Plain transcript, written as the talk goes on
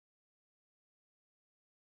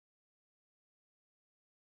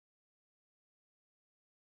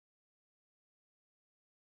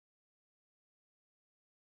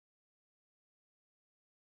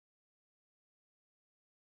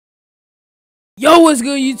Yo, what's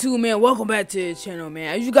good, YouTube, man? Welcome back to the channel,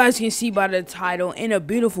 man. As you guys can see by the title and a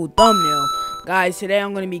beautiful thumbnail, guys, today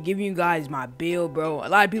I'm going to be giving you guys my build, bro. A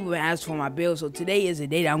lot of people have been asking for my build, so today is the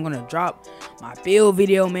day that I'm going to drop my build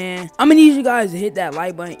video, man. I'm going to need you guys to hit that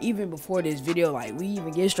like button even before this video, like, we even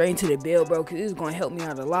get straight into the build, bro, because this is going to help me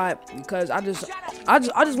out a lot, because I just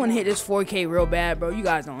want to hit this 4K real bad, bro. You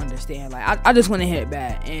guys don't understand. Like, I just want to hit it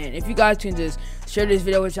bad, and if you guys can just share this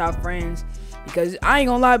video with y'all friends, because I ain't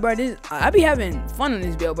gonna lie, bro, I be having fun on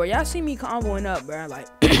this build, bro. Y'all see me comboing up, bro. Like,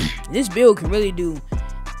 this build can really do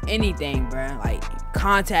anything, bro. Like,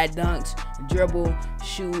 contact dunks, dribble,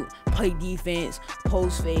 shoot, play defense,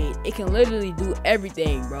 post fade. It can literally do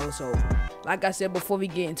everything, bro. So, like I said before we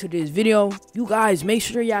get into this video, you guys make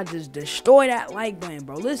sure y'all just destroy that like button,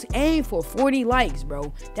 bro. Let's aim for 40 likes,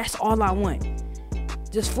 bro. That's all I want.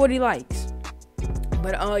 Just 40 likes.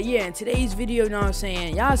 But yeah, in today's video, you know what I'm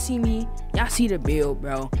saying, y'all see me, y'all see the build,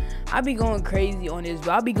 bro. I be going crazy on this,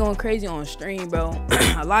 bro. I be going crazy on stream, bro.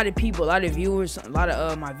 A lot of people, a lot of viewers, a lot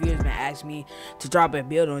of my viewers been asking me to drop a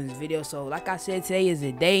build on this video. So like I said, today is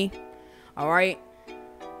the day. Alright,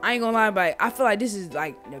 I ain't gonna lie, but I feel like this is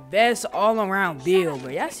like the best all-around build,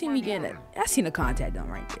 bro. Y'all see me getting y'all seen the contact done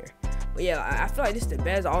right there. But yeah, I feel like this is the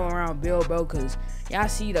best all-around build, bro, because y'all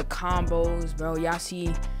see the combos, bro. Y'all see,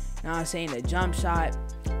 you know what I'm saying, the jump shot.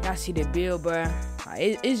 Y'all see the build, bro.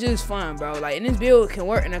 Like, it's just fun, bro. Like, and this build can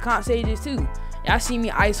work in the comp stages too. Y'all see me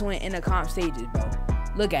ISOing in the comp stages, bro.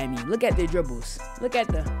 Look at me. Look at the dribbles. Look at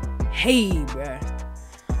the hey, bro.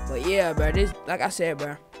 But yeah, bro. This, like I said,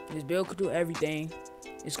 bro, this build could do everything.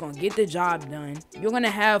 It's gonna get the job done. You're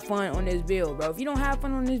gonna have fun on this build, bro. If you don't have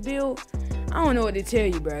fun on this build, I don't know what to tell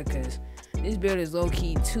you, bro, because this build is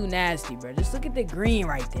low-key too nasty, bro. Just look at the green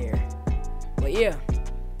right there. But yeah,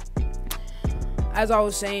 as I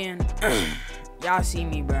was saying, y'all see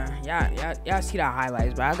me, bro. Y'all see the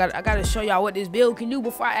highlights, bro. I gotta show y'all what this build can do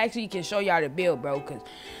before I actually can show y'all the build, bro. Because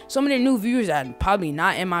some of the new viewers that probably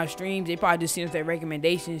not in my streams, they probably just seen their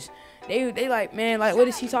recommendations. They like, man, like, what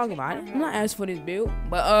is he talking about? I'm not asking for this build,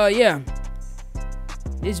 but yeah,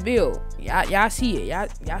 this build, y'all see it. Y'all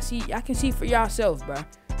can see for yourself, bro.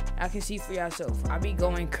 Y'all can see for yourself. I be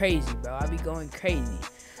going crazy, bro. I be going crazy.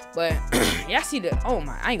 But y'all see the, oh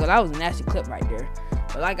my, I ain't gonna, that was a nasty clip right there.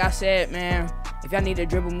 But like I said, man, if y'all need the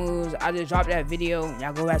dribble moves, I just dropped that video.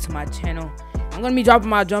 Y'all go back to my channel. I'm gonna be dropping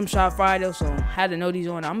my jump shot Friday, so had to know these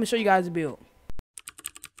on. I'm gonna show you guys the build.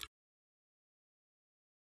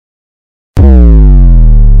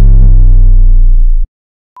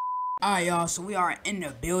 Alright, y'all, so we are in the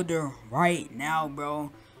builder right now,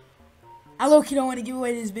 bro. I low-key don't want to give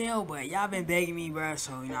away this build, but y'all been begging me, bro,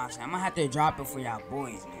 so you know what I'm saying, I'm gonna have to drop it for y'all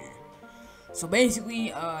boys, man. So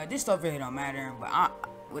basically, this stuff really don't matter, but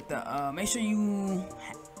make sure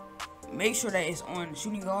that it's on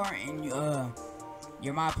shooting guard and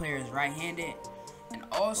your mod player is right-handed. And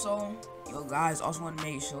also, you guys also want to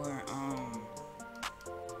make sure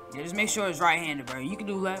just make sure it's right-handed, bro. You can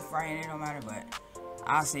do left, right-handed, don't matter, but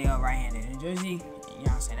I'll say right-handed. In Jersey, you know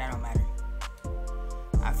what I'm saying, that don't matter.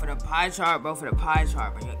 Alright, for the pie chart, bro, bro, you guys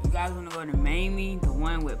want to go to mainly the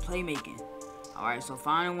one with playmaking. Alright, so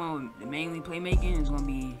find the one with the mainly playmaking is gonna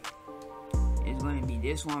be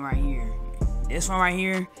this one right here. This one right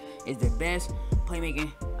here is the best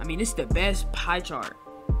playmaking. I mean, this is the best pie chart.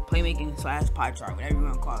 Playmaking / pie chart, whatever you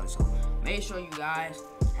want to call it. So make sure you guys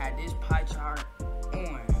have this pie chart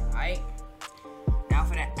on, alright? Now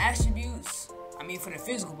for the attributes, I mean, for the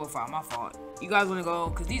physical profile, my fault. You guys want to go,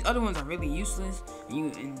 because these other ones are really useless,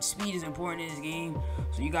 and speed is important in this game.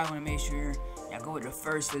 So you guys want to make sure y'all go with the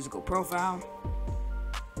first physical profile.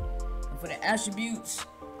 And for the attributes,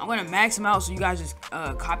 I'm going to max them out so you guys just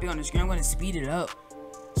copy on the screen. I'm going to speed it up.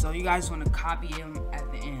 So you guys want to copy them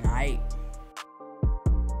at the end, alright?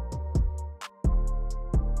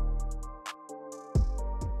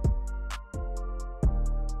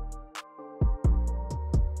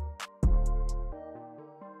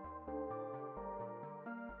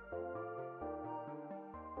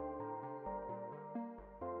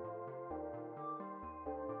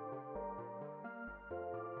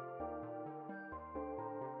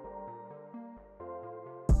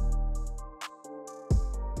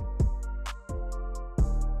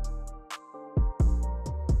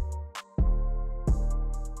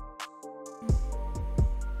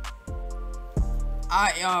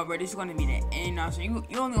 Alright, y'all, bro, this is gonna be the end now. So you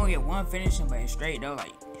only gonna get one finishing, but it's straight though.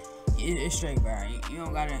 Like, it's straight, bro. You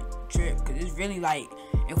don't gotta trip, because it's really like,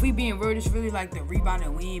 if we being real, it's really like the rebound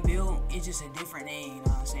and win build. It's just a different name, you know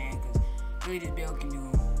what I'm saying? Because really, this build can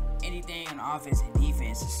do anything on offense and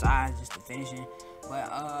defense, the size, just the finishing. But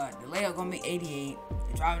the layup gonna be 88,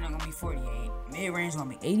 the driving gonna be 48, mid range gonna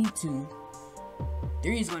be 82,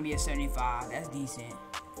 3 is gonna be a 75. That's decent.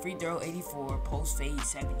 Free throw 84. Post fade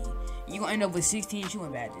 70. You gonna end up with 16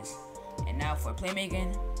 shooting badges. And now for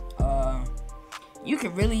playmaking, you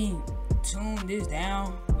can really tune this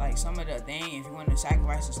down, like some of the thing, if you want to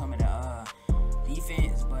sacrifice some of the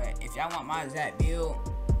defense. But if y'all want my exact build,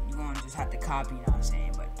 you're gonna just have to copy, you know what I'm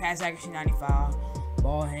saying? But pass accuracy 95,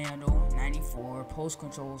 ball handle 94, post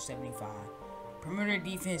control 75, perimeter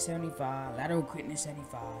defense 75, lateral quickness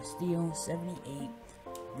 75, steal 78,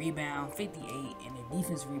 rebound 58, and the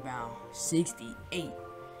defense rebound 68.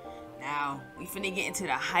 Now we finna get into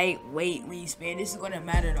the height, weight, wingspan. This is gonna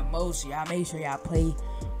matter the most. So y'all make sure y'all play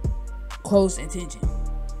close attention.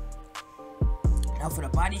 Now for the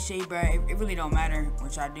body shape, bro, it really don't matter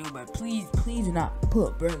what y'all do, but please do not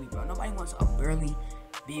put burly, bro. Nobody wants a burly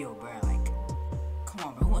build, bro. Like, come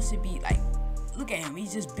on, bro. Who wants to be like? Look at him.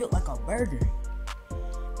 He's just built like a burger.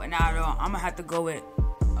 But now, though, I'm gonna have to go with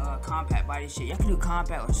compact body shape. Y'all can do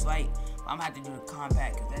compact or slight, but I'm gonna have to do the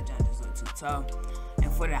compact because that junk just look too tough.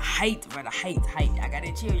 And for the height, bro, the height, I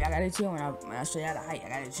gotta chill. Y'all gotta chill when I show y'all the height. I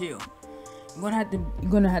gotta chill. You're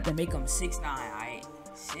gonna have to make them 6'9", alright?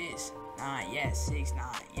 6'9", yes,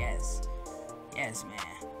 6'9", yes, man.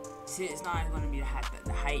 6'9" is gonna be the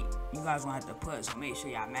height you guys gonna have to put. So make sure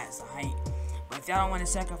y'all match the height. But if y'all don't want to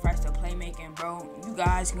sacrifice the playmaking, bro, you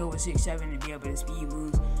guys can go with 6'7" and be able to speed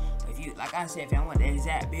moves. But if you, like I said, if y'all want the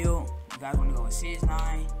exact build, you guys want to go with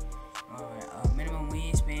 6'9", minimum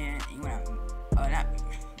wingspan. You want not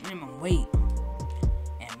minimum weight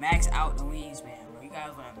and max out the wingspan. You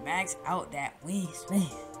guys want to max out that wingspan,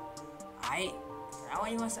 alright? Now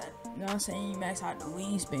when you want to, you know what I'm saying, you max out the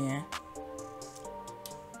wingspan,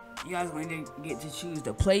 you guys going to get to choose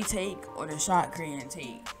the play take or the shot creating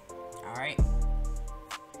take, alright?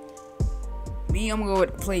 Me, I'm gonna go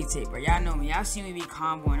with the play take, bro. Y'all know me. Y'all see me be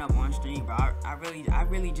comboing up on stream, bro. I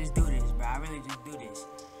really just do this, bro. I really just do this.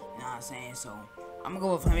 You know what I'm saying? So I'm gonna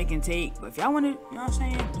go with playmaking take. But if y'all wanna, you know what I'm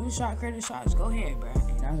saying, do shot creating shots, go ahead, bro. You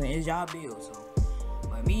know what I'm saying? It's y'all build, so.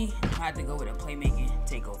 But me, I have to go with a playmaking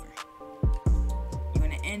takeover. You're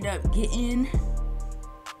gonna end up getting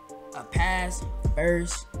a pass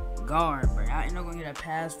first guard, bro. Y'all end up gonna get a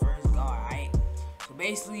pass first guard, alright? So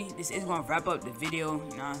basically, this is gonna wrap up the video. You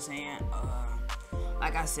know what I'm saying?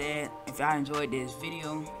 Like I said, if y'all enjoyed this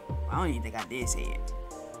video, I don't even think I did say it.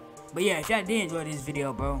 But yeah, if y'all did enjoy this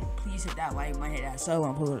video, bro, please hit that like button, hit that sub,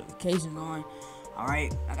 and put notifications on.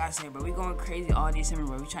 Alright, like I said, bro, we going crazy all December,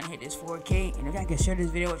 bro. We trying to hit this 4K. And if y'all can share this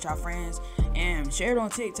video with y'all friends and share it on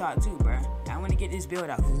TikTok too, bro. I want to get this build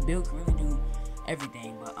out because this build can really do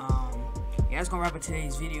everything. But yeah, that's gonna wrap up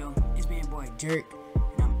today's video. It's been your boy Juhuhrk,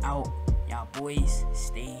 and I'm out. Y'all boys,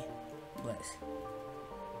 stay blessed.